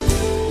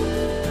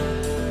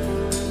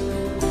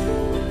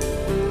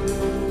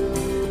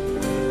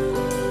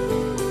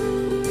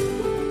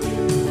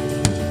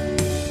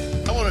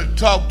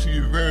talk to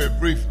you very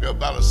briefly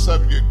about a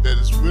subject that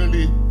is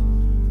really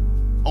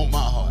on my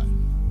heart.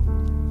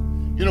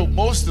 You know,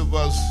 most of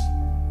us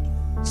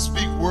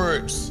speak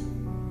words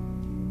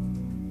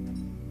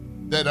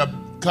that are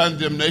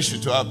condemnation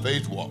to our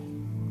faith walk.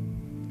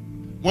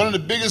 One of the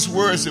biggest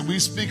words that we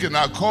speak in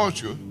our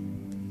culture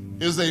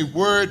is a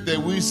word that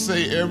we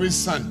say every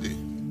Sunday.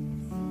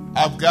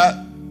 I've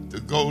got to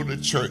go to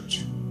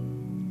church.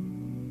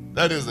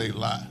 That is a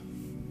lie.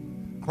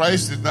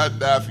 Christ did not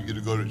die for you to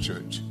go to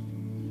church.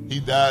 He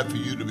died for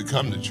you to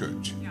become the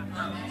church.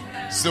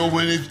 So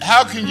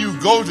how can you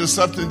go to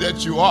something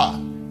that you are?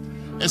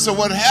 And so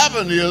what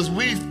happened is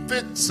we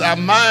fix our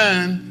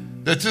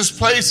mind that this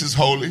place is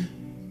holy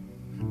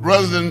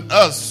rather than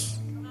us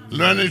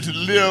learning to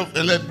live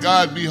and let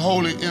God be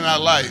holy in our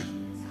life.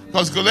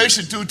 Because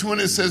Galatians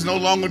 2:20 says, no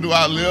longer do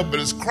I live, but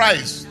it's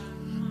Christ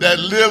that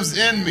lives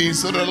in me.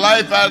 So the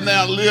life I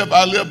now live,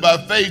 I live by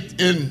faith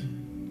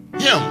in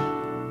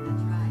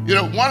him. You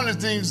know, one of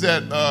the things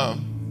that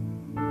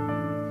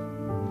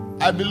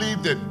I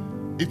believe that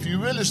if you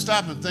really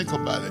stop and think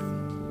about it,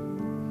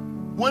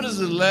 when is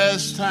the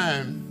last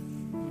time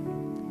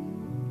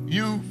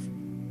you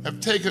have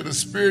taken a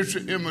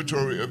spiritual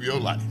inventory of your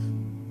life?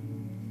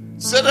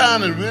 Sit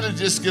down and really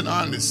just get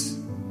honest.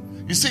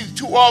 You see,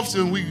 too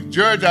often we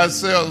judge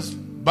ourselves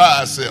by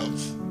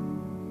ourselves.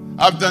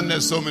 I've done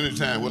that so many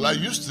times. Well, I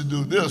used to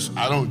do this.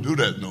 I don't do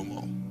that no more.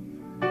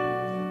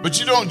 But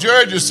you don't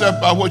judge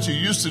yourself by what you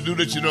used to do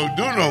that you don't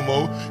do no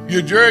more.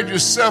 You judge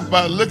yourself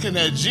by looking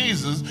at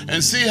Jesus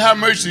and see how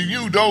much of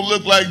you don't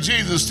look like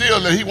Jesus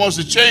still, and he wants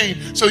to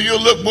change so you'll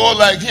look more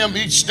like him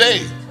each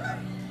day.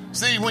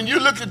 See, when you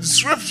look at the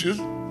scriptures,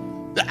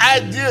 the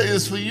idea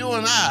is for you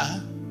and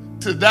I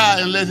to die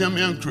and let him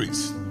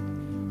increase.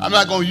 I'm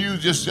not going to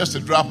use just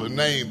to drop a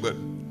name, but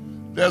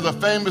there's a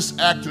famous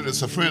actor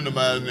that's a friend of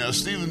mine now.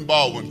 Stephen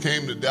Baldwin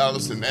came to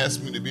Dallas and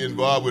asked me to be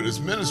involved with his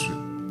ministry.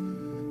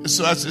 And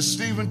so I said,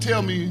 Stephen,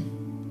 tell me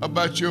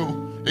about your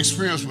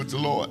experience with the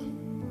Lord.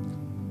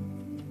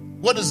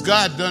 What has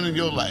God done in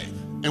your life?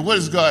 And what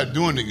is God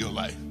doing in your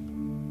life?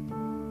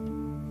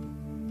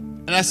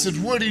 And I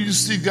said, where do you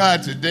see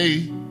God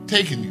today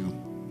taking you?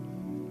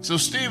 So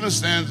Stephen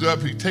stands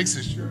up, he takes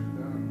his shirt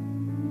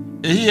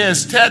down, and he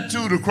has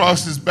tattooed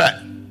across his back,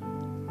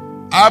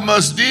 I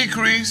must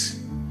decrease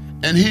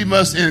and he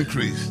must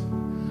increase.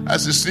 I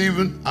said,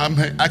 Stephen,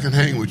 I can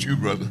hang with you,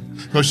 brother,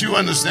 because you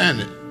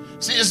understand it.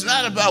 See, it's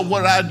not about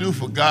what I do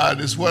for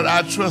God. It's what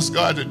I trust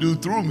God to do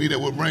through me that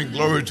will bring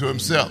glory to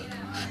himself.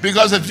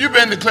 Because if you've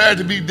been declared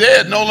to be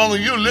dead, no longer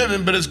you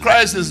living, but it's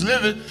Christ is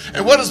living.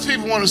 And what does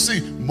people want to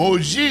see? More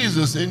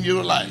Jesus in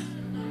your life.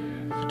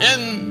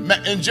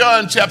 In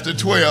John chapter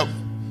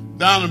 12,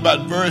 down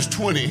about verse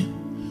 20,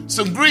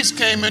 some Greeks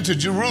came into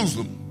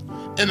Jerusalem.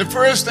 And the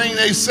first thing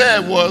they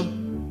said was,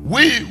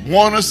 we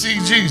want to see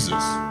Jesus.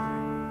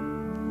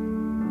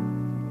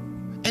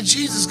 And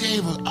Jesus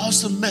gave an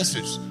awesome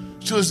message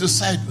to his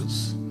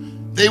disciples.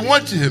 They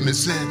went to him and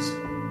says,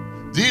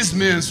 these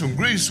men from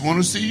Greece want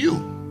to see you.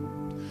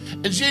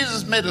 And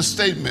Jesus made a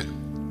statement,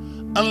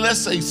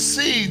 unless a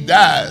seed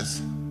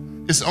dies,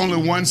 it's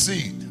only one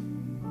seed.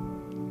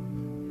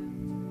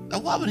 Now,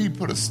 why would he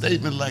put a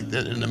statement like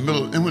that in the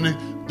middle? And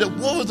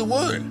what was the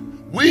word?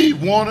 We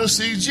want to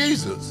see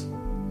Jesus.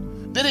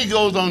 Then he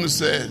goes on to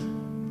say,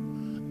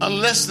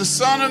 unless the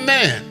Son of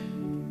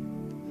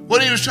Man,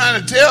 what he was trying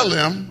to tell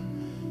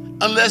them,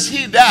 unless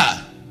he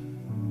died,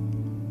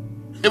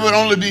 it would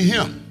only be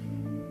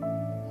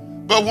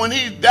him. But when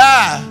he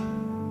died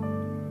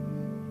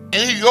and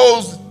he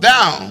goes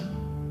down,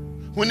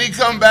 when he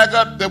come back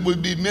up, there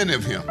would be many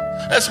of him.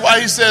 That's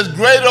why he says,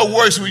 greater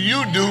works will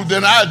you do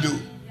than I do.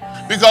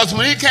 Because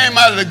when he came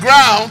out of the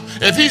ground,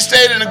 if he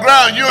stayed in the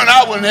ground, you and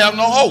I wouldn't have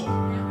no hope.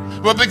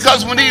 But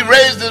because when he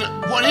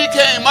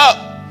came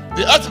up,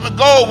 the ultimate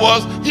goal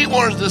was he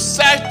wanted to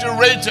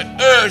saturate the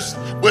earth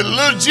with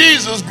little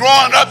Jesus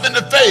growing up in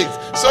the faith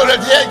so that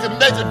he could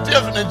make a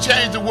difference and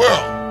change the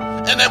world.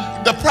 And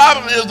the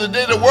problem is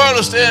today the world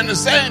is staying the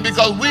same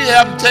because we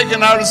haven't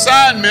taken our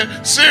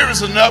assignment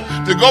serious enough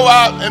to go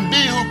out and be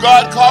who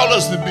God called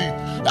us to be.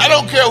 I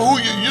don't care who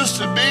you used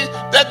to be.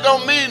 That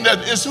don't mean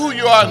that it's who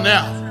you are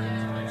now.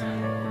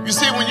 You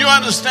see, when you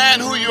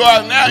understand who you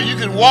are now, you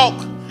can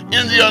walk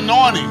in the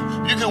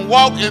anointing. You can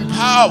walk in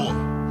power.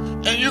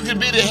 And you can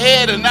be the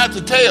head and not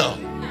the tail.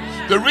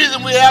 The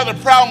reason we have the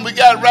problem we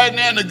got right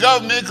now in the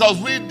government because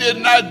we did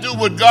not do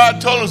what God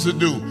told us to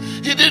do.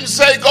 He didn't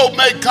say go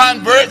make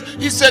converts.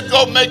 He said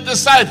go make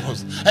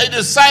disciples. A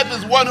disciple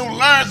is one who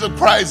learns of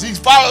Christ. He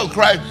follows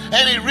Christ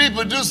and he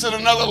reproduces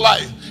another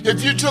life.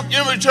 If you took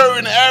inventory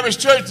in the average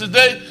church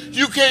today,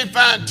 you can't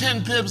find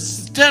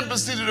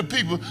 10% of the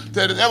people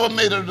that have ever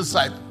made a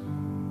disciple.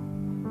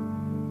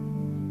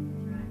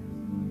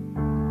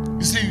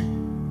 You see,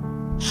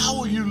 how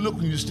will you look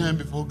when you stand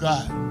before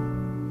God?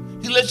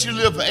 He let you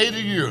live for 80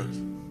 years,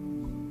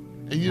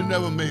 and you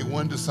never made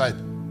one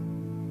disciple.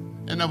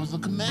 And that was a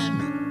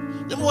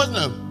commandment. It wasn't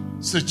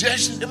a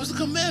suggestion. It was a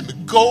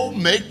commandment. Go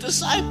make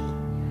disciples.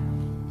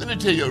 Let me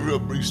tell you a real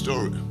brief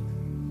story.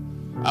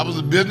 I was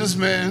a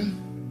businessman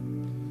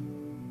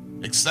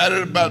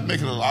excited about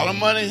making a lot of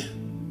money,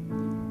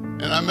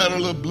 and I met a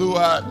little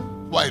blue-eyed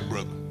white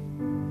brother.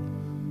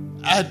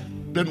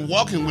 I'd been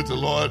walking with the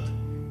Lord,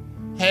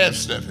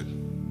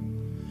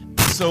 half-stepping.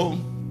 So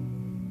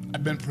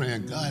I've been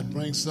praying, God,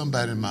 bring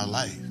somebody in my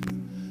life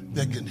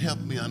that can help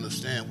me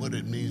understand what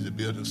it means to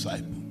be a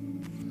disciple.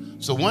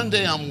 So one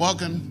day I'm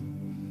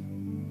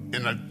walking,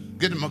 and I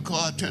get in my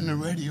car, turn the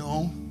radio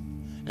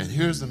on, and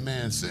here's a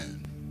man saying,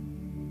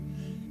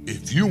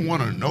 if you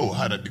want to know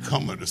how to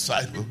become a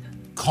disciple,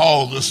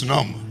 call this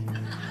number.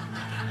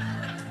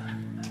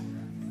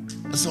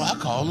 And so I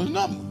called his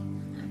number.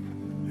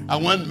 I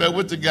went and met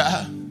with the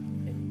guy,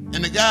 and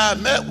the guy I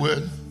met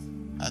with,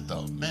 I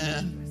thought,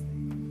 man,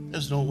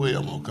 there's no way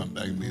I'm going to come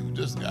back and meet with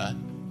this guy.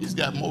 He's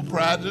got more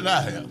pride than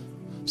I have.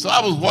 So I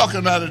was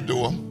walking out the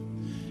door,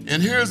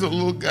 and here's a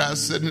little guy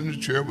sitting in the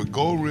chair with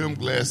gold-rimmed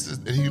glasses,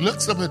 and he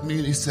looks up at me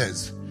and he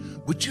says,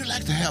 would you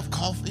like to have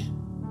coffee?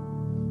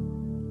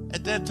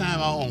 At that time,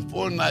 I owned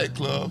 4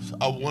 nightclubs.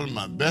 I was one of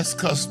my best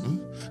customers.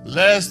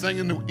 Last thing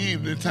in the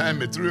evening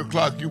time at 3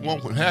 o'clock, you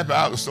want when happy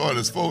hour started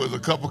at 4 is a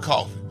cup of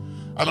coffee.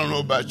 I don't know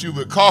about you,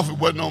 but coffee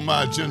wasn't on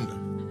my agenda.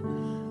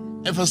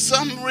 And for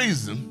some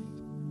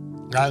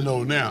reason, I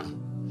know now,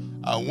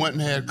 I went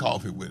and had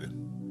coffee with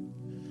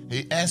him.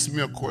 He asked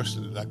me a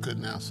question that I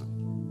couldn't answer.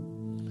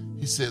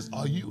 He says,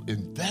 are you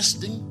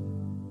investing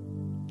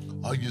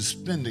or are you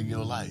spending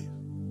your life?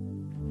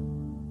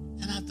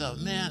 And I thought,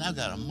 man, I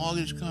got a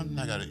mortgage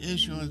company, I got an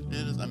insurance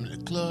business, I'm in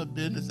the club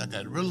business, I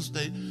got real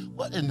estate.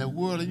 What in the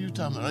world are you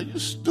talking about? Are you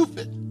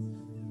stupid?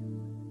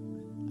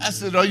 I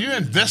said, are you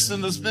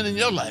investing or spending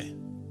your life?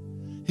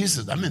 He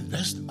said, I'm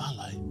investing my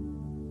life.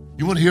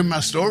 You want to hear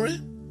my story?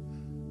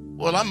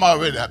 Well, I'm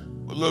already a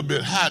little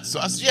bit hot, so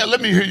I said, yeah,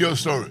 let me hear your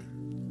story.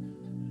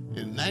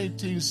 In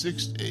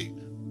 1968,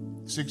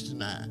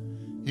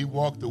 69, he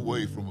walked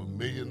away from $1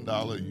 million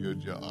a year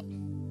job.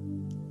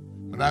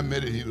 When I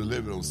met him, he was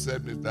living on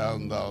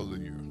 $70,000 a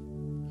year.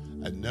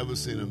 I'd never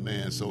seen a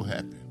man so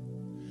happy.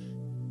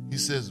 He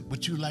says,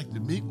 would you like to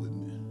meet with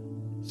me?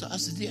 So I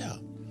said, yeah.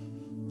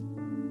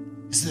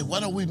 He said, why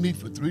don't we meet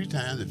for 3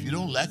 times? If you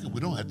don't like it, we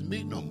don't have to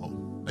meet no more.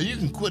 Now, you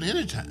can quit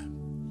anytime.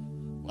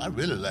 Well, I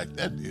really like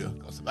that deal,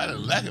 because if I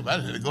didn't like it, I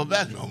didn't have to go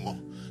back no more.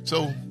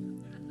 So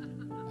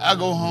I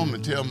go home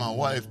and tell my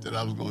wife that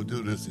I was going to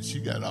do this, and she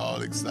got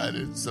all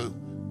excited. So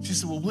she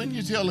said, well, when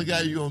you tell the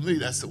guy you're going to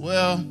meet? I said,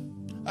 well,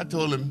 I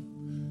told him,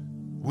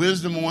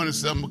 Wednesday morning,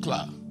 7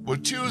 o'clock. Well,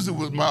 Tuesday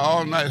was my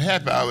all-night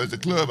happy hour at the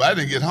club. I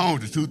didn't get home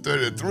till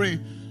 2:30 or 3.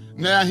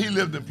 Now he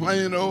lived in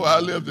Plano. I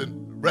lived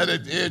right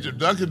at the edge of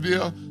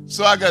Duncanville.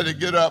 So I got to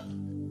get up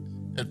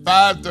at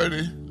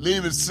 5:30,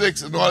 leave at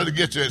 6 in order to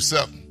get there at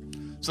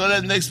 7. So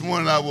that next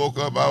morning I woke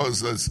up, I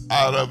was just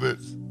out of it,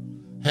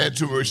 had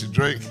too much to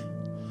drink.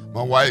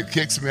 My wife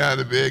kicks me out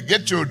of bed.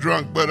 Get your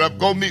drunk butt up.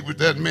 Go meet with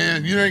that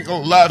man. You ain't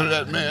going to lie to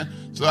that man.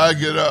 So I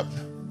get up.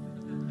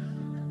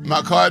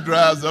 My car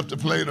drives up to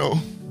Plano.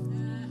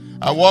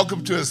 I walk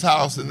up to his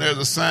house, and there's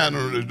a sign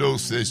on the door that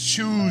says,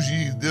 choose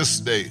ye this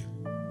day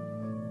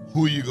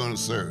who you going to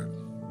serve.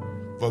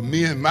 For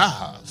me and my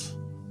house,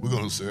 we're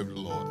going to serve the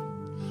Lord.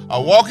 I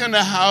walk in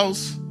the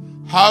house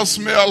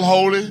smelled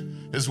holy,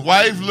 his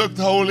wife looked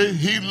holy,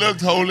 he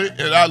looked holy,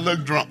 and I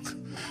looked drunk.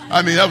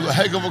 I mean, that was a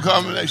heck of a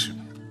combination.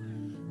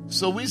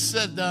 So we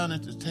sat down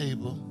at the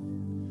table,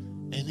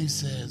 and he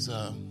says,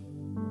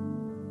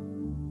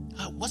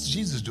 what's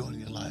Jesus doing in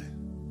your life?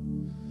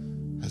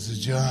 I said,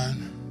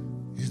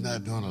 John, he's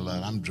not doing a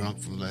lot. I'm drunk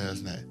from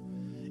last night.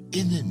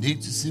 Isn't it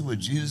neat to see what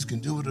Jesus can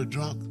do with a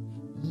drunk?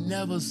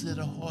 Never said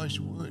a harsh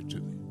word to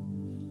me.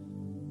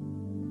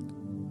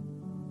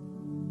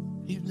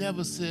 He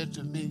never said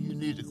to me, you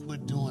need to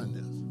quit doing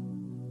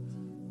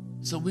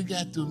this. So we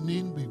got through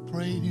meeting, we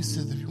prayed. He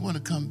said, if you want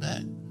to come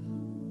back,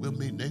 we'll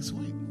meet next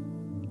week.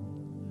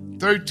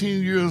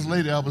 13 years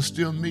later, I was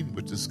still meeting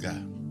with this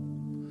guy.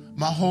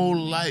 My whole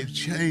life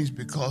changed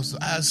because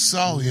I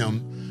saw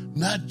him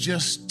not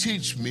just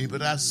teach me,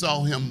 but I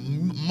saw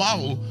him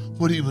model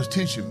what he was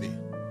teaching me.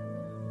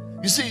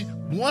 You see,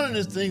 one of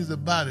the things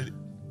about it,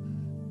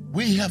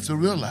 we have to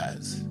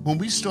realize when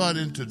we start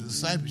into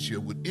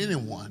discipleship with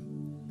anyone,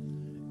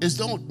 is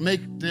don't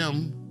make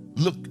them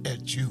look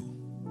at you.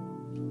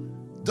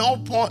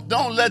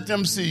 Don't let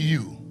them see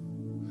you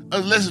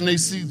unless they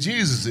see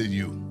Jesus in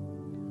you.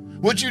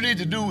 What you need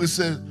to do is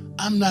say,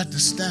 I'm not the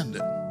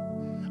standard.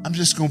 I'm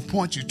just going to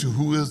point you to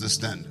who is the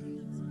standard.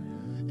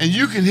 And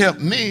you can help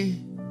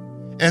me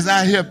as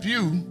I help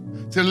you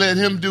to let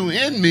him do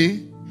in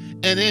me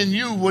and in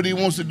you what he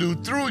wants to do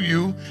through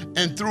you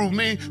and through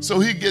me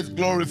so he gets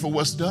glory for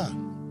what's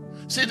done.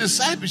 See,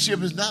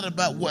 discipleship is not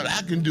about what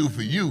I can do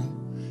for you.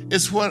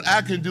 It's what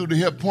I can do to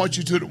help point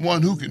you to the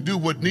one who can do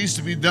what needs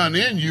to be done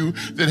in you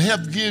that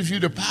helps give you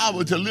the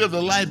power to live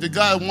the life that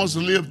God wants to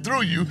live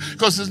through you,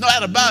 because it's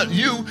not about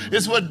you.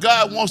 It's what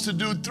God wants to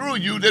do through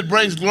you that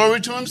brings glory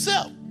to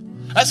himself.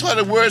 That's why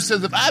the word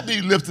says, if I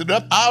be lifted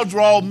up, I'll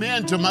draw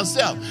men to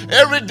myself.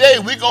 Every day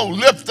we're going to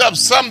lift up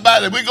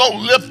somebody. We're going to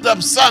lift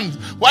up something.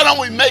 Why don't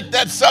we make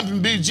that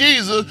something be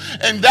Jesus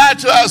and die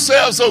to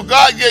ourselves so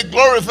God get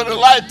glory for the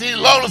life He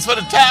loaned us, for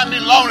the time He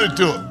loaned it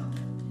to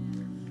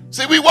us?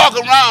 See, we walk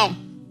around,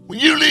 when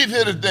you leave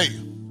here today,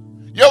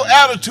 your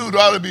attitude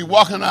ought to be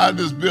walking out of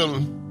this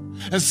building,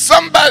 and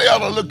somebody ought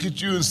to look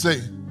at you and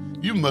say,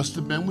 you must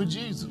have been with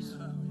Jesus.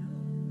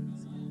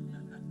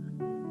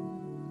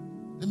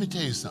 Let me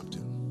tell you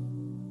something.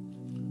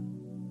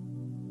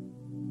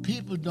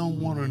 People don't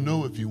want to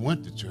know if you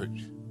went to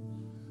church.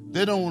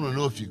 They don't want to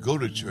know if you go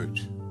to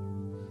church.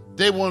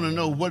 They want to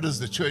know, what does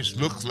the church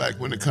look like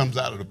when it comes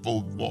out of the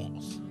four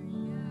walls?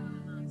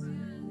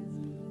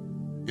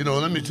 You know,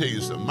 let me tell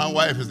you something. My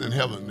wife is in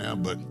heaven now,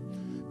 but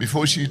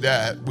before she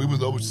died, we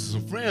was over to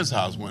some friend's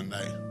house one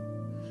night.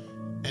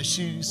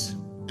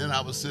 And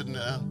I was sitting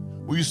there.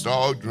 We used to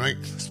all drink,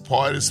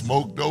 party,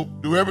 smoke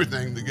dope, do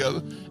everything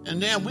together.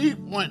 And then we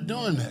weren't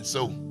doing that.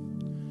 So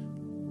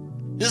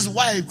his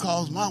wife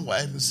calls my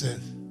wife and says,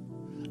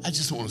 I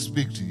just want to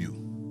speak to you.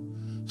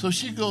 So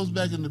she goes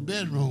back in the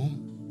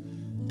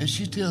bedroom and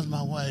she tells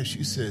my wife,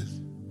 she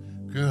says,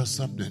 girl,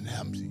 something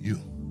happened to you.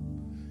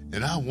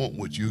 And I want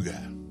what you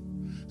got.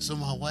 So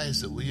my wife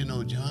said, well, you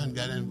know, John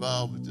got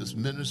involved with this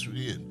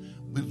ministry and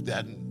we've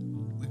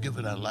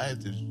given our life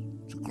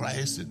to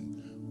Christ, and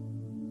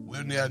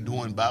we're there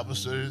doing Bible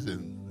studies,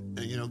 and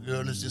you know,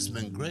 girl, it's just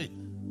been great.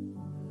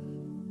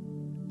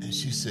 And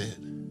she said,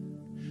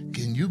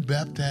 can you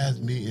baptize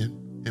me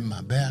in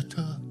my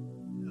bathtub?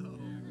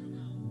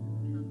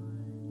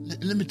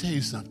 Let me tell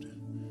you something.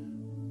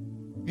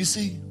 You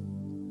see,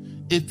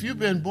 if you've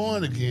been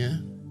born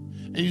again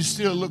and you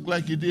still look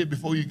like you did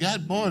before you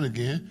got born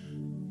again,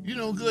 you're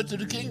no good to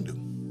the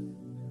kingdom.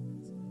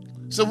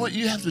 So what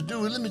you have to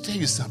do, and let me tell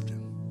you something.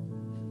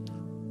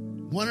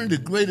 One of the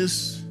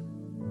greatest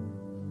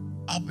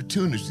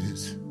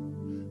opportunities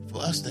for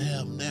us to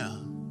have now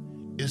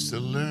is to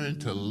learn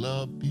to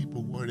love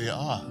people where they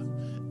are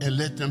and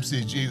let them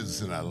see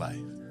Jesus in our life.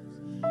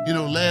 You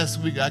know,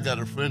 last week I got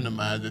a friend of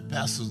mine that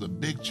pastors a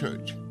big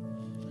church.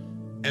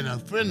 And a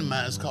friend of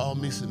mine called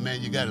me and said,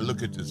 man, you got to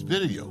look at this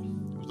video.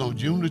 It was on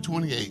June the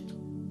 28th,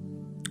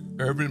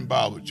 Urban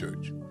Bible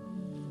Church.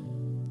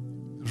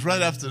 It was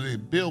right after the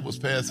bill was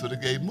passed for the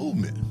gay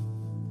movement.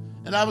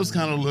 And I was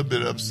kind of a little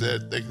bit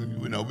upset, thinking,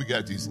 you know, we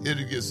got these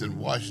idiots in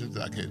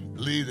Washington. I can't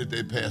believe that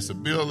they passed a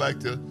bill like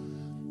this.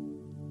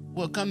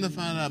 Well, come to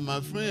find out, my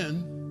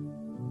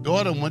friend's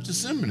daughter went to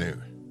seminary.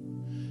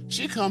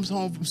 She comes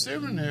home from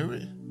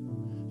seminary,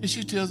 and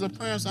she tells her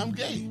parents, I'm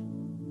gay.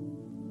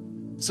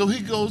 So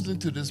he goes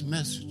into this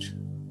message.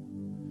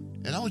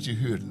 And I want you to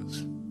hear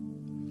this.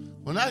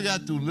 When I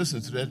got through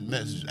listening to that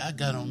message, I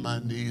got on my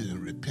knees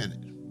and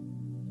repented.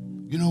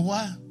 You know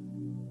why?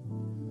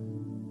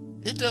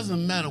 It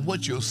doesn't matter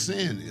what your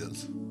sin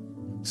is.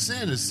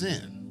 Sin is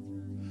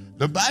sin.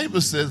 The Bible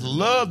says,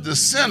 love the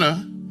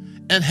sinner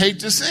and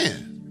hate the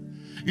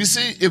sin. You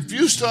see, if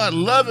you start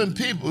loving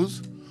people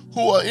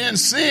who are in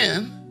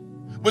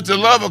sin with the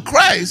love of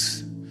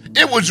Christ,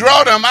 it will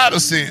draw them out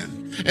of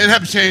sin and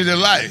help change their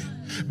life.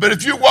 But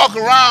if you walk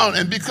around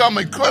and become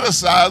a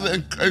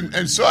criticizer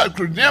and start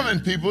condemning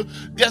people,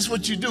 guess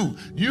what you do?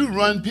 You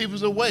run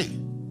people away.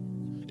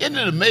 Isn't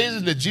it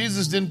amazing that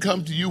Jesus didn't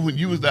come to you when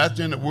you was out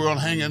there in the world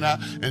hanging out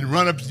and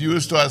run up to you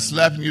and start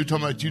slapping you,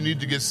 talking about you need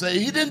to get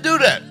saved? He didn't do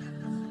that.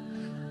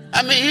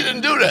 I mean, he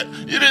didn't do that.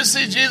 You didn't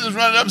see Jesus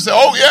run up and say,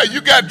 oh, yeah, you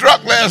got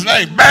drunk last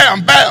night.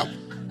 Bam, bam.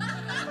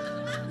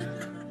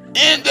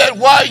 In that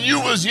while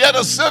you was yet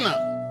a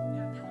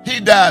sinner,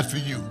 he died for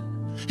you.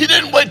 He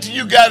didn't wait till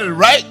you got it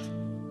right,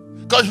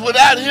 because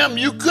without him,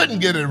 you couldn't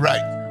get it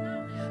right.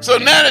 So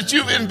now that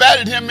you've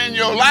invited him in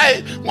your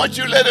life, once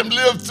you let him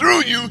live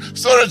through you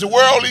so that the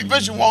world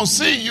eventually won't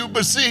see you,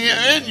 but see him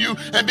in you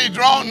and be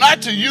drawn not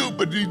to you,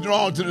 but be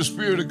drawn to the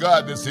Spirit of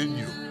God that's in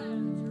you.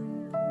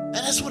 And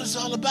that's what it's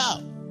all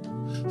about.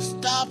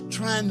 Stop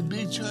trying to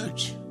be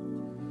church.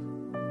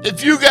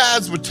 If you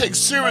guys would take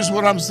serious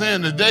what I'm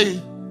saying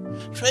today,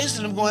 Tracy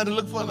and I'm going to have to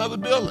look for another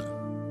building.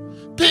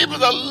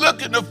 People are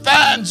looking to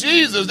find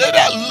Jesus. They're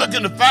not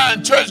looking to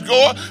find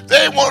churchgoer.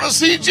 They want to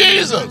see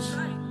Jesus.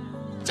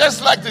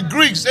 Just like the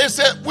Greeks, they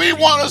said, we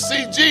want to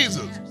see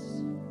Jesus.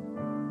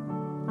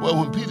 Well,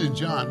 when Peter and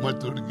John went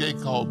through the gate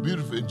called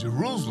Beautiful in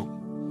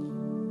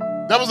Jerusalem,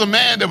 there was a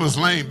man that was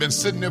lame, been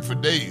sitting there for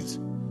days.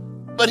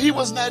 But he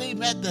was not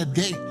even at that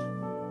gate.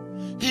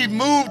 He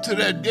moved to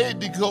that gate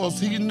because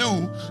he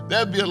knew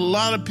there'd be a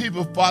lot of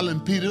people following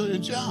Peter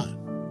and John.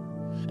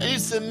 And he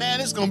said, man,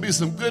 it's going to be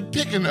some good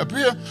picking up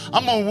here.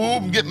 I'm going to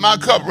move and get my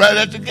cup right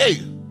at the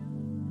gate.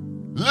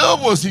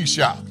 Little was he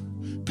shocked.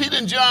 Peter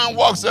and John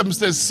walks up and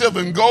says, silver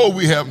and gold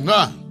we have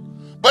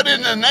none. But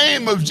in the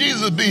name of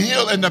Jesus be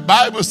healed. And the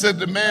Bible said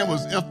the man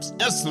was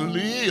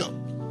instantly healed.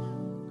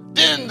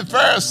 Then the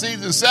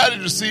Pharisees and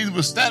Sadducees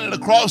were standing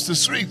across the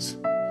streets.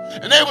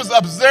 And they was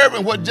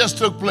observing what just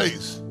took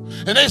place.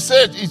 And they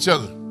said to each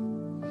other,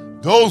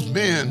 those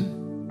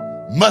men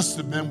must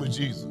have been with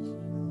Jesus,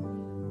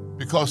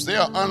 because they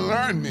are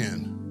unlearned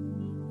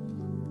men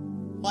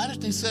Why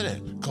did they say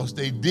that? Because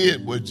they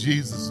did what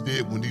Jesus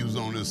did when he was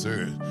on this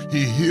earth.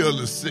 He healed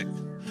the sick.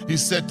 He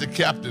set the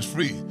captives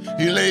free.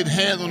 He laid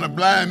hands on a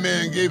blind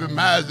man and gave him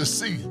eyes to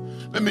see.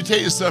 Let me tell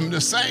you something. The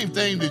same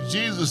thing that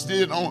Jesus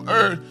did on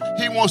earth,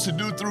 he wants to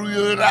do through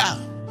you and I.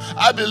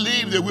 I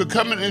believe that we're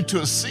coming into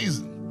a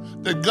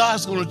season that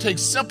God's going to take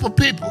simple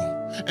people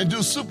and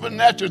do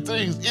supernatural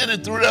things in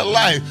and through their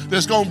life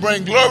that's going to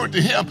bring glory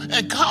to him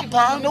and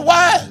compound the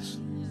wise.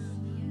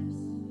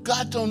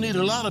 God don't need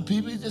a lot of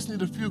people. He just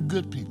needs a few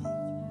good people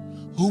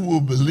who will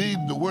believe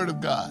the word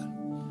of God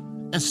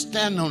and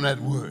stand on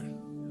that word.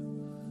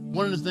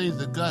 One of the things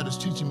that God is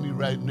teaching me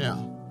right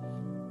now,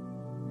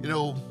 you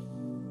know,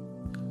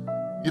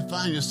 you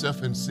find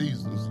yourself in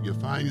seasons. You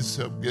find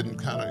yourself getting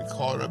kind of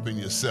caught up in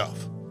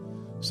yourself.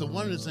 So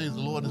one of the things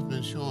the Lord has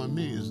been showing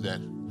me is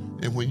that,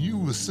 and when you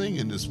were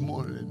singing this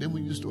morning, and then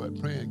when you start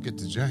praying, get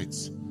the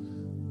joints.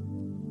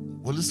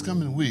 Well, this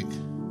coming week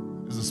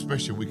is a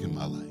special week in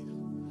my life.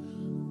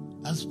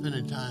 I'm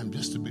spending time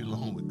just to be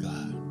alone with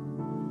God.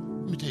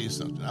 Let me tell you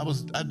something. I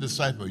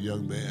discipled a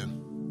young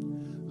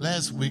man.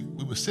 Last week,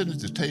 we were sitting at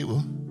the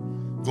table,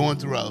 going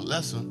through our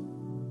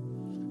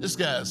lesson. This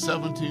guy is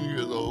 17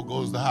 years old,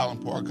 goes to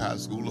Highland Park High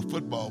School, a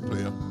football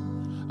player.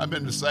 I've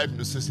been discipling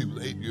him since he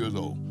was 8 years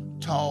old.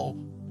 Tall,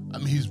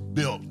 he's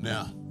built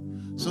now.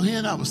 So he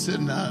and I was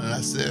sitting down, and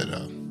I said,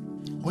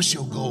 what's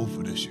your goal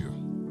for this year?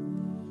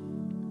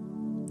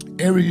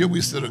 Every year we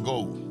set a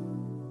goal.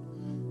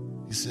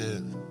 He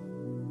said,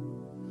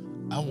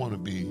 I want to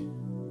be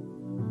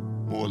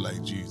more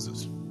like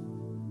Jesus.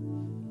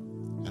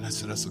 And I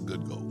said, that's a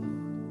good goal.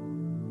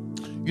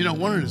 You know,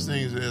 one of the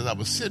things is I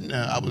was sitting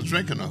there, I was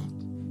drinking a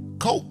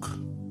Coke,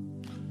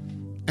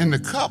 and the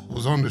cup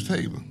was on the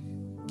table.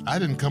 I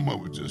didn't come up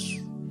with just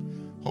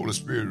Holy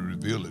Spirit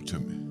revealed it to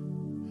me.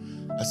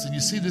 I said, you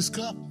see this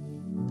cup?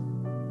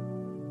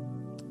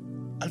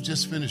 I've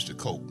just finished the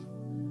Coke.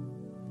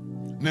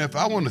 Now, if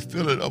I want to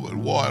fill it up with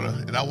water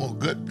and I want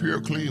good,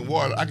 pure, clean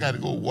water, I got to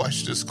go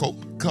wash this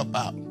Coke cup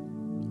out.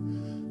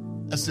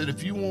 I said,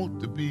 if you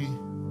want to be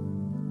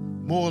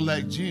more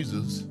like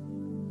Jesus,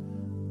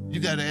 you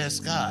got to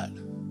ask God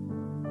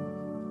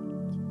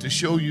to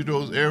show you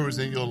those areas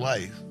in your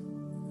life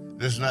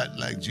that's not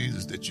like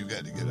Jesus that you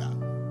got to get out.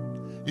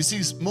 You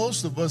see,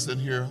 most of us in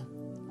here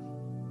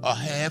are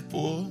half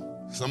full.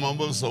 Some of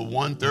us are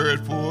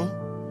 1/3 full.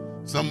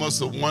 Some of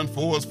us are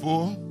 1/4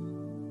 full.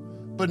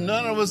 But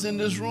none of us in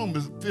this room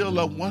is filled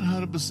up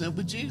 100%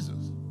 with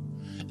Jesus.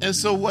 And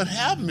so what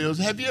happened is,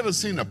 have you ever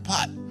seen a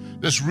pot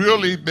that's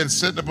really been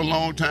sitting up a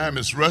long time,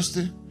 it's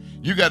rusty?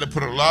 You got to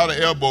put a lot of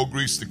elbow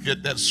grease to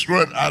get that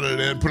scrut out of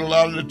there and put a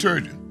lot of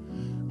detergent.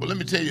 Well, let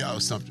me tell y'all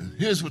something.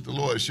 Here's what the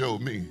Lord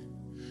showed me.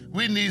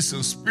 We need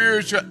some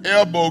spiritual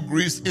elbow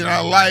grease in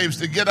our lives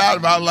to get out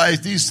of our lives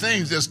these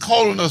things that's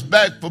calling us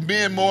back for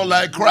being more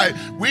like Christ.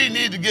 We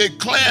need to get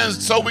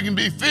cleansed so we can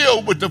be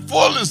filled with the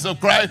fullness of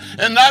Christ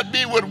and not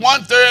be with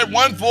 1/3,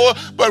 1/4,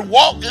 but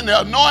walk in the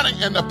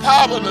anointing and the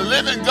power of the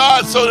living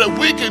God so that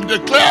we can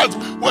declare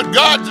what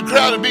God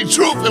declared to be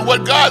truth and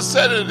what God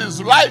said in his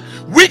life.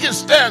 We can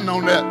stand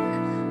on that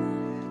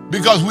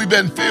because we've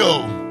been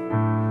filled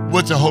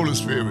with the Holy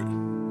Spirit.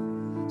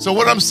 So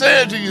what I'm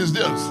saying to you is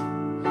this.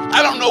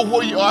 I don't know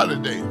where you are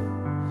today,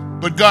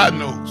 but God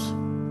knows.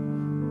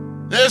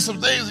 There's some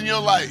things in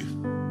your life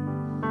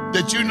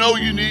that you know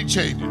you need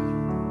changing.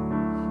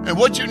 And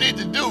what you need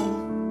to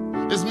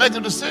do is make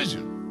a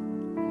decision.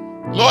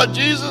 Lord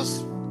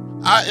Jesus,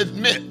 I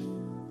admit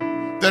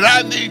that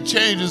I need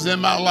changes in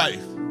my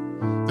life.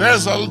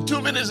 There's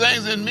too many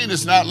things in me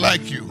that's not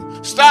like you.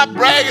 Stop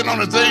bragging on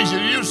the things you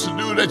used to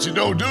do that you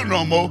don't do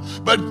no more,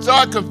 but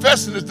start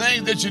confessing the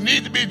things that you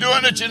need to be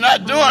doing that you're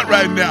not doing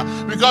right now,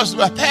 because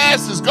the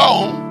past is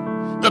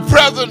gone, the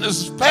present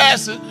is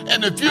passing,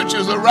 and the future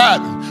is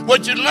arriving.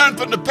 What you learned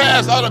from the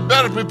past ought to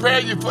better prepare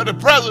you for the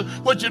present.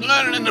 What you're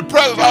learning in the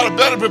present ought to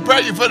better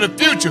prepare you for the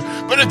future.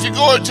 But if you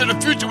go into the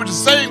future with the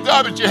same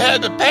garbage you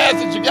had in the past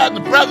that you got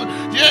in the present,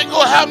 you ain't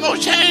going to have no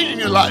change in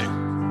your life.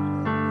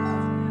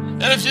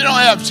 And if you don't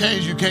have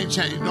change, you can't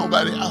change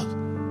nobody else.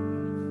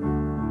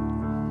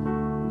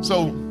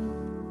 So,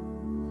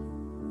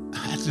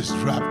 I just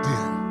dropped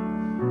in.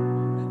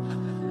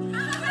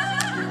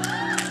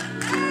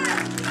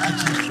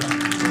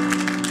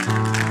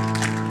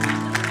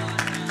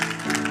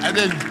 I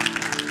didn't.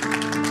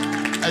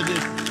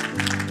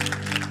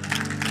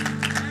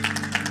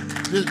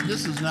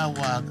 This is not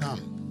why I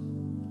come.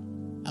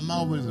 I'm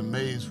always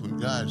amazed when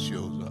God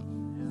shows up.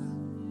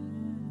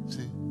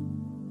 See?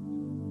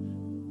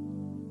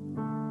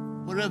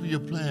 Whatever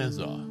your plans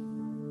are,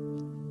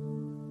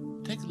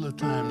 take a little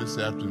time this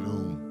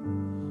afternoon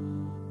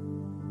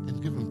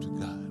and give them to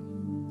God.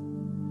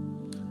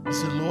 I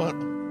said, Lord,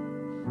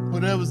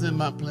 whatever's in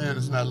my plan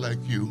is not like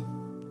you,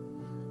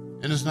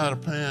 and it's not a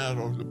plan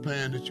or the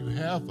plan that you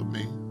have for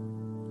me.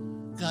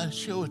 God,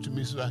 show it to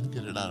me so I can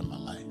get it out of my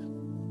life.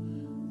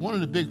 One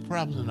of the big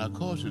problems in our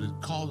culture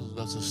that causes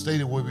us to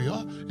stay where we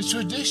are is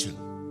tradition.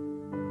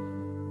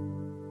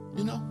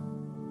 You know,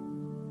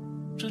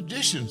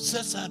 tradition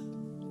sets our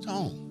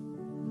tone.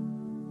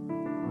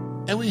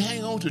 And we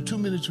hang on to too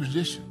many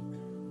traditions.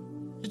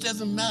 It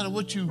doesn't matter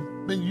what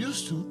you've been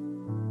used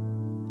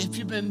to. If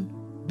you've been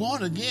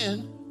born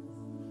again,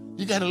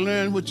 you got to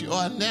learn what you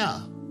are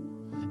now.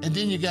 And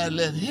then you got to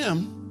let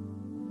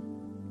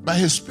him, by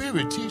his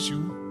spirit, teach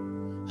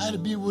you how to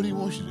be what he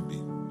wants you to be.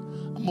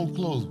 I'm going to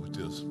close with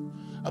this.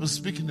 I was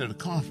speaking at a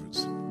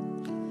conference.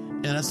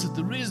 And I said,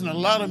 the reason a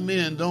lot of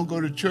men don't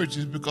go to church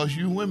is because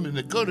you women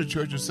that go to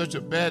church are such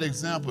a bad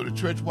example of the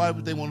church. Why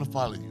would they want to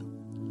follow you?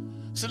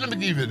 So let me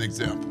give you an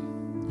example.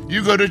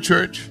 You go to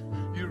church,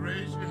 you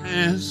raise your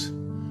hands,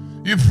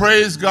 you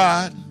praise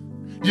God,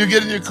 you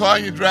get in your car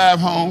and you drive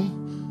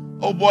home.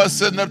 Old boy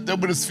sitting up there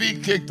with his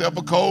feet kicked up,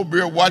 a cold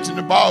beer, watching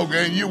the ball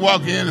game. You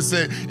walk in and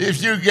say,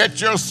 if you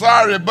get your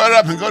sorry butt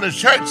up and go to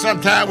church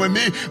sometime with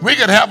me, we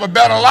could have a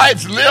better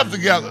life to live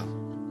together.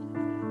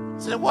 I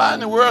said, why in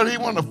the world he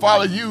want to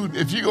follow you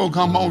if you going to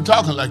come home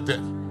talking like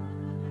that?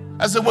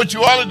 I said, what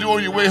you ought to do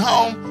on your way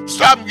home,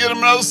 stop and get him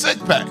another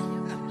six-pack.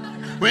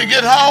 When you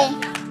get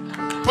home,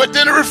 put it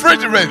in the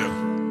refrigerator.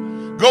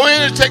 Go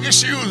in and take his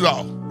shoes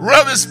off,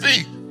 rub his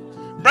feet,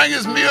 bring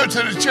his meal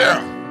to the chair.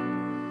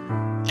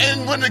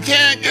 And when the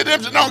can get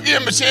empty, don't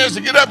give him a chance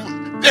to get up,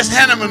 just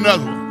hand him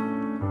another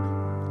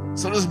one.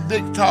 So this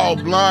big, tall,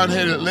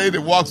 blonde-headed lady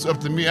walks up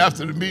to me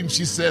after the meeting.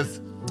 She says,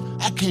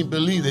 I can't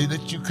believe they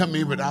let you come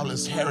in with all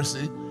this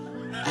heresy.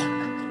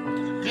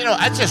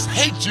 I just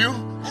hate you.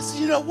 I said,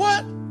 you know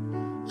what?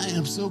 I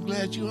am so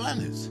glad you're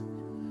honest.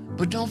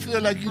 But don't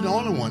feel like you're the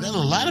only one. There's a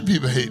lot of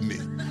people hate me.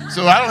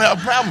 So I don't have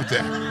a problem with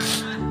that.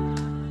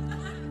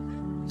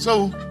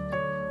 So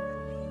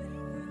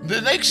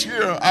the next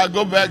year, I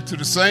go back to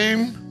the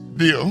same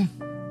deal.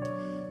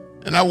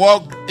 And I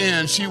walk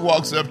in. She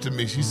walks up to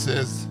me. She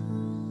says,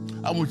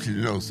 I want you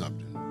to know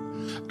something.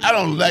 I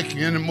don't like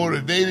you any more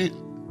today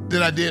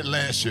than I did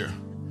last year.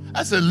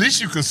 I said, at least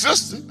you're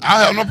consistent.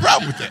 I have no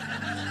problem with that.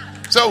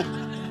 So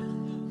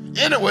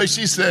anyway,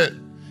 she said,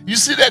 you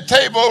see that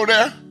table over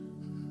there?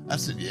 I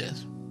said,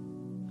 yes.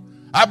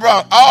 I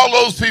brought all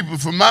those people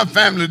from my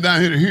family down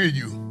here to hear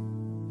you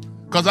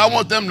because I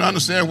want them to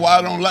understand why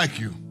I don't like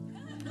you.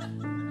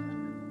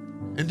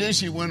 And then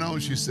she went on,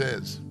 she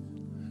says,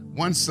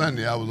 one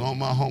Sunday I was on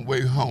my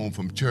way home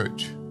from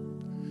church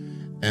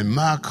and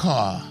my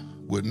car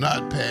would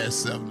not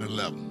pass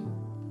 7-Eleven.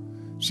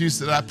 She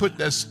said, I put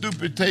that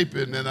stupid tape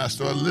in and I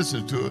started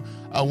listening to it.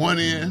 I went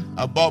in,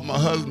 I bought my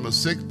husband a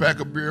 6-pack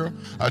of beer.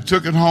 I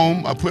took it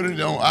home, I put it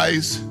on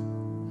ice.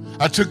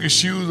 I took his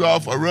shoes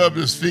off, I rubbed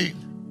his feet.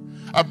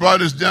 I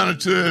brought his dinner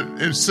to it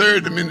and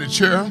served him in the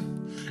chair.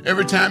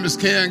 Every time his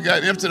can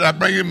got emptied, I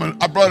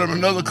brought him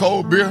another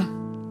cold beer.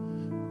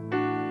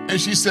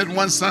 And she said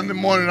one Sunday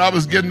morning, I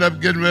was getting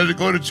up, getting ready to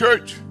go to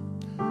church.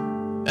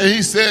 And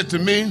he said to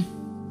me,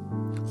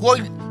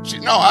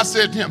 I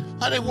said to him,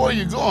 honey, where are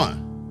you going?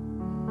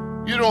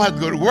 You don't have to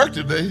go to work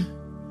today.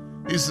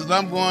 He says,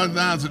 I'm going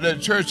down to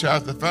that church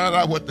house to find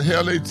out what the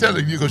hell they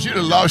telling you because you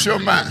done lost your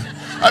mind.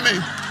 I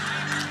mean,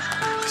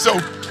 so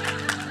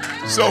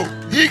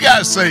he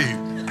got saved.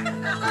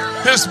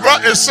 His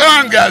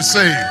son got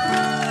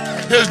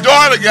saved. His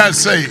daughter got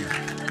saved.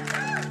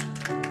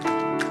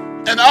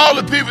 And all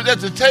the people at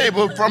the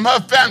table from her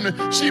family,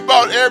 she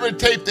bought every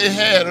tape they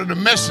had of the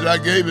message I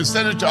gave and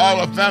sent it to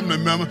all her family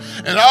members.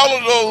 And all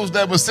of those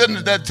that were sitting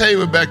at that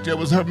table back there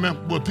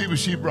were people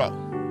she brought.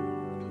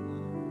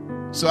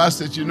 So I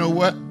said, you know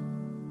what?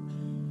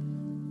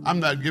 I'm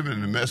not giving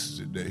the message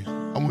today.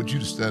 I want you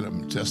to stand up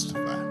and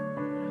testify.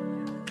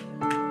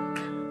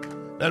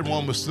 That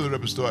woman stood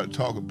up and started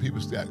talking. People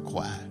got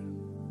quiet.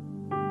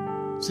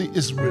 See,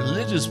 it's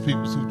religious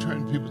people who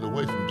turn people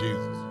away from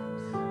Jesus.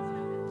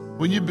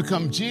 When you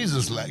become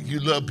Jesus-like, you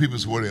love people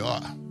where they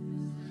are.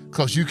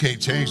 Because you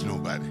can't change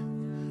nobody.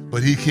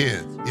 But he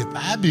can. If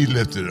I be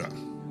lifted up,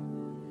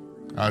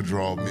 I'll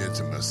draw men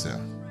to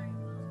myself.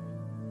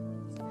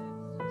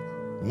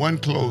 One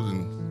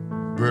closing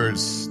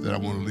verse that I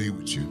want to leave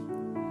with you.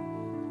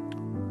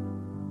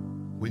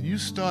 When you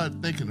start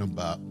thinking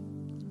about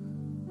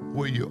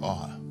where you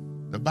are,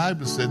 the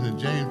Bible says in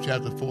James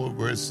chapter 4,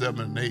 verse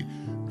 7 and 8,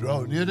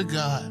 draw near to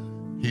God,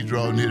 he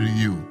draw near to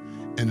you,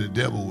 and the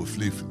devil will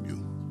flee from you.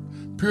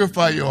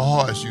 Purify your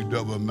hearts, you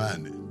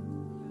double-minded.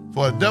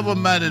 For a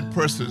double-minded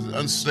person is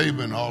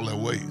unstable in all their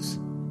ways.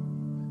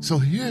 So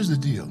here's the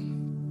deal.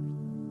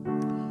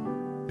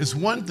 It's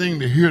one thing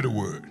to hear the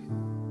word,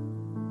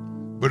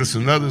 but it's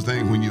another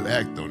thing when you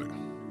act on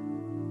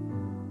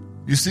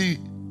it. You see,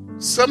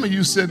 some of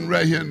you sitting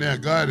right here now,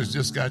 God has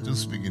just got through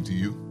speaking to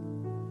you.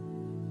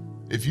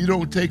 If you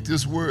don't take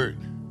this word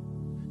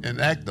and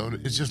act on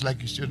it, it's just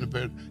like you shouldn't have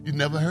heard it. You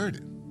never heard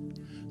it.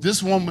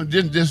 This woman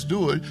didn't just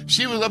do it.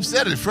 She was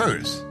upset at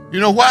first. You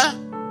know why?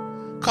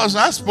 Because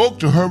I spoke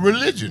to her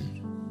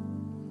religion.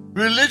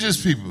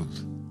 Religious people.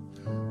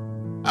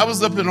 I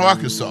was up in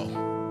Arkansas.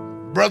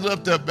 Brother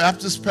up there,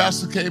 Baptist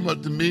pastor, came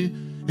up to me.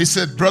 He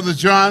said, Brother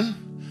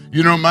John,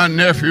 you know, my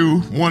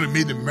nephew wanted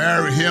me to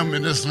marry him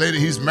and this lady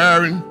he's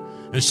marrying,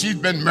 and she'd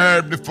been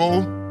married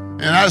before.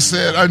 And I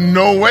said,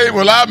 no way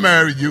will I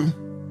marry you.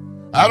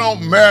 I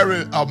don't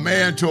marry a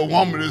man to a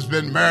woman that's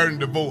been married and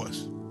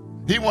divorced.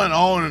 He went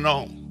on and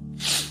on.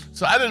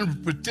 So I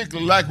didn't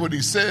particularly like what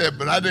he said,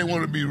 but I didn't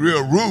want to be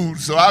real rude.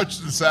 So I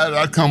decided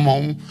I'd come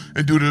home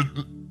and do the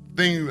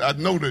thing I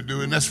know to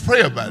do, and that's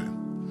pray about it.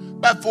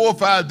 About 4 or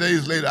 5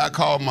 days later, I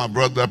called my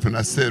brother up and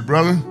I said,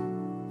 brother,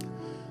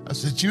 I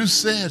said, you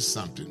said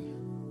something.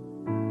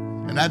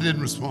 And I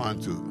didn't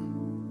respond to it.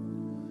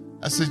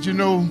 I said, you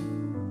know,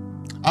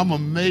 I'm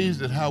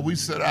amazed at how we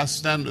set our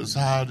standards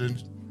higher than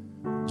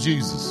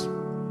Jesus.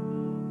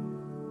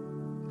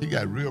 He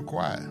got real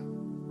quiet.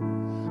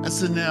 I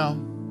said, now,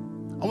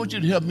 I want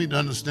you to help me to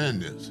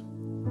understand this.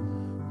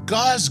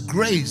 God's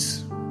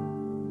grace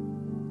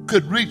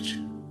could reach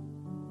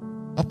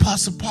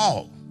Apostle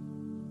Paul,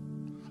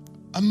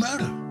 a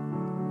murderer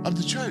of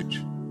the church,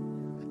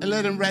 and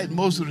let him write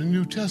most of the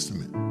New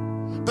Testament.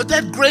 But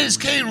that grace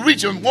can't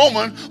reach a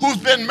woman who's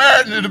been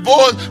married and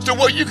divorced to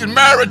where you can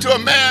marry to a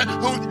man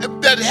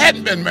that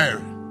hadn't been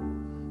married.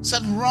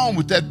 Something wrong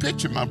with that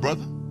picture, my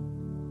brother.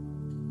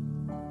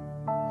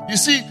 You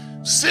see,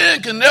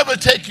 sin can never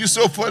take you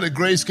so far that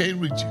grace can't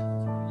reach you.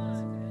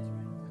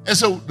 And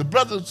so the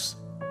brothers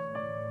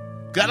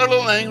got a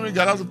little angry,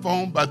 got off the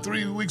phone. About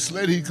 3 weeks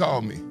later, he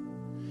called me.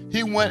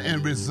 He went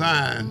and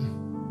resigned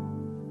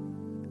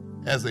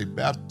as a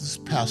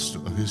Baptist pastor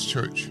of his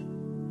church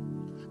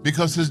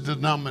because his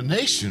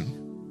denomination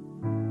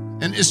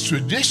and its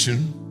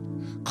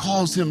tradition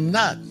caused him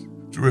not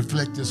to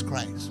reflect his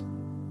Christ.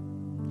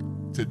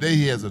 Today,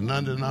 he has a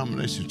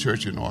non-denominational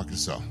church in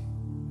Arkansas,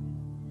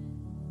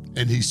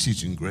 and he's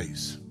teaching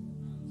grace.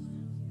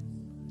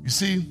 You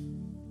see,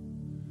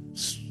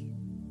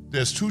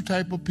 there's two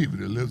types of people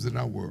that lives in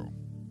our world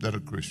that are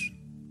Christian.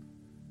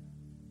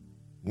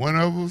 One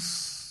of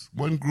us,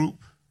 one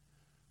group,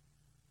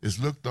 is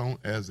looked on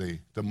as a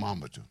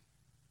thermometer.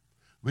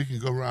 We can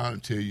go around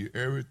and tell you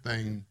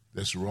everything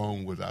that's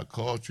wrong with our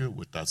culture,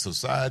 with our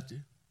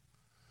society.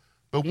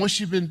 But once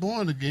you've been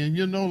born again,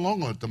 you're no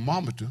longer a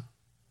thermometer.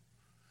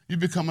 You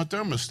become a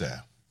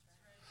thermostat.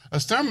 A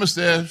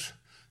thermostat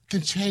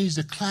can change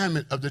the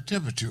climate of the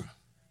temperature.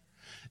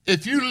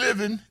 If you're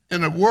living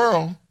in a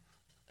world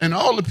and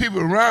all the people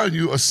around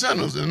you are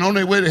sinners and on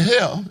their way to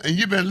hell, and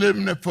you've been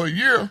living there for a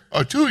year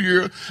or 2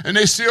 years, and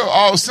they still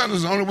all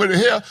sinners on their way to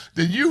hell,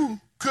 then you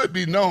could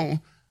be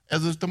known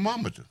as a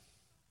thermometer.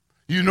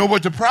 You know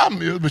what the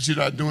problem is, but you're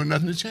not doing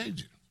nothing to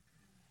change it.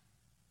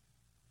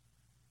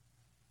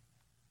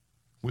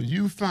 When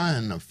you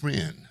find a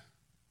friend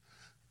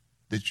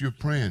that you're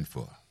praying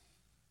for,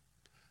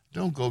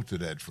 don't go to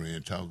that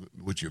friend talk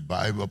with your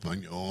Bible up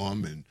on your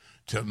arm and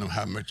tell them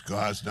how much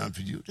God's done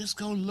for you. Just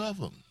go love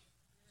them.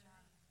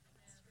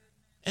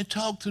 And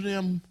talk to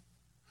them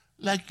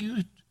like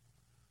you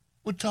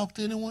would talk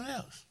to anyone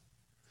else.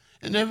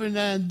 And every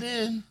now and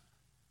then,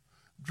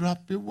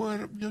 drop your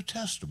word of your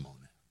testimony.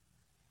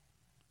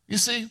 You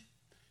see,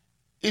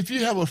 if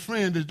you have a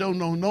friend that don't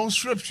know no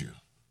scripture,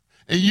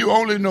 and you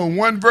only know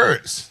one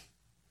verse,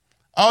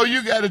 all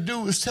you got to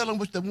do is tell them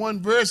what the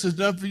one verse has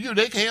done for you.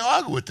 They can't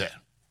argue with that.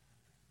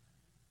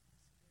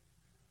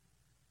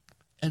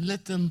 And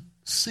let them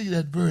see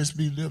that verse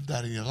be lived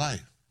out in your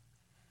life.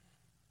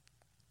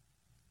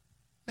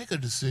 Make a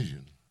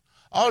decision.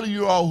 All of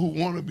you all who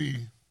want to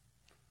be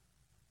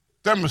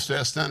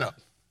thermostats, stand up.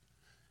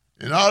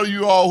 And all of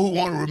you all who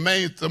want to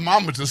remain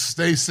thermometers,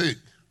 stay sick.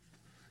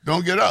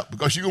 Don't get up,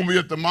 because you're going to be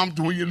a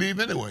thermometer when you leave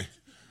anyway.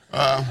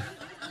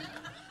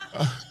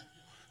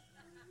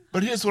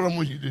 But here's what I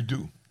want you to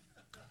do.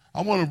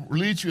 I want to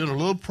lead you in a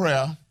little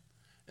prayer,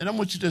 and I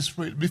want you to just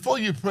pray. Before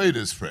you pray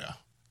this prayer,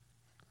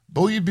 I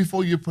want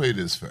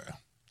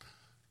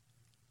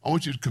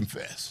you to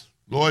confess.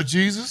 Lord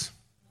Jesus,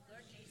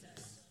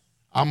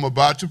 I'm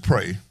about to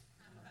pray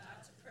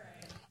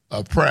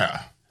a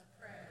prayer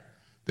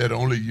that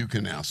only you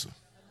can answer.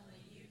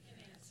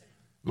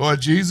 Lord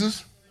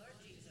Jesus,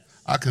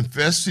 I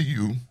confess to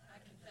you,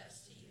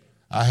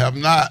 I have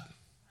not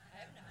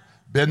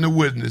been the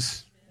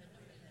witness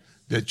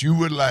that you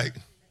would like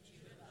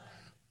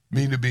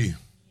me to be.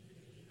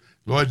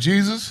 Lord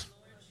Jesus,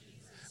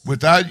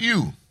 without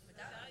you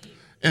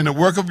and the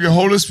work of your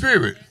Holy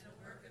Spirit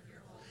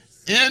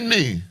in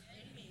me,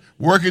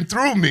 working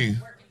through me,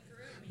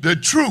 the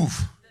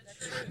truth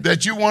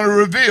that you want to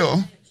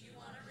reveal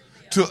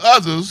to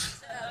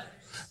others,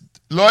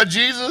 Lord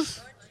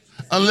Jesus,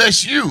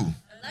 unless you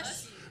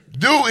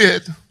do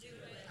it,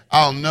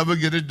 I'll never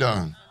get it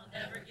done.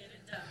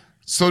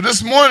 So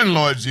this morning,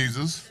 Lord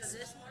Jesus,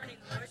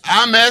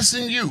 I'm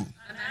asking you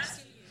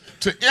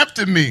to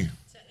empty me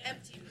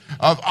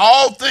of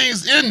all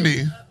things in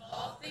me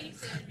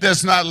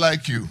that's not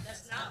like you,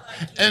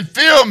 and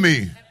fill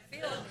me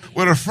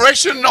with a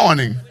fresh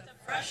anointing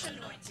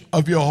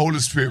of your Holy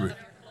Spirit.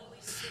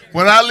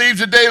 When I leave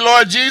today,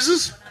 Lord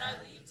Jesus,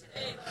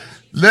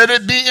 let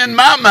it be in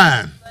my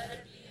mind.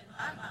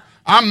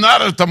 I'm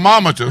not a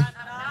thermometer,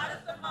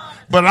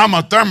 but I'm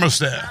a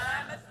thermostat.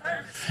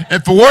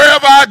 And for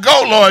wherever I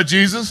go, Lord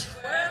Jesus,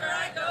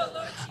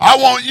 I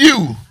want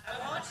you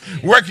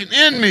working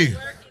in me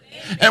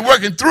and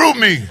working through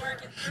me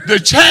to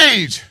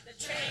change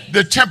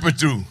the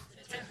temperature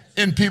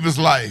in people's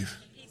life.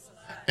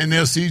 and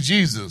they'll see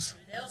Jesus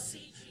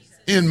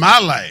in my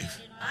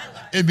life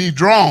and be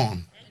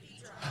drawn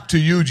to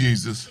you,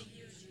 Jesus.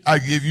 I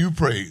give you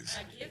praise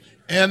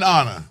and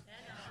honor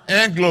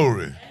and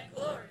glory.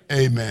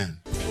 Amen.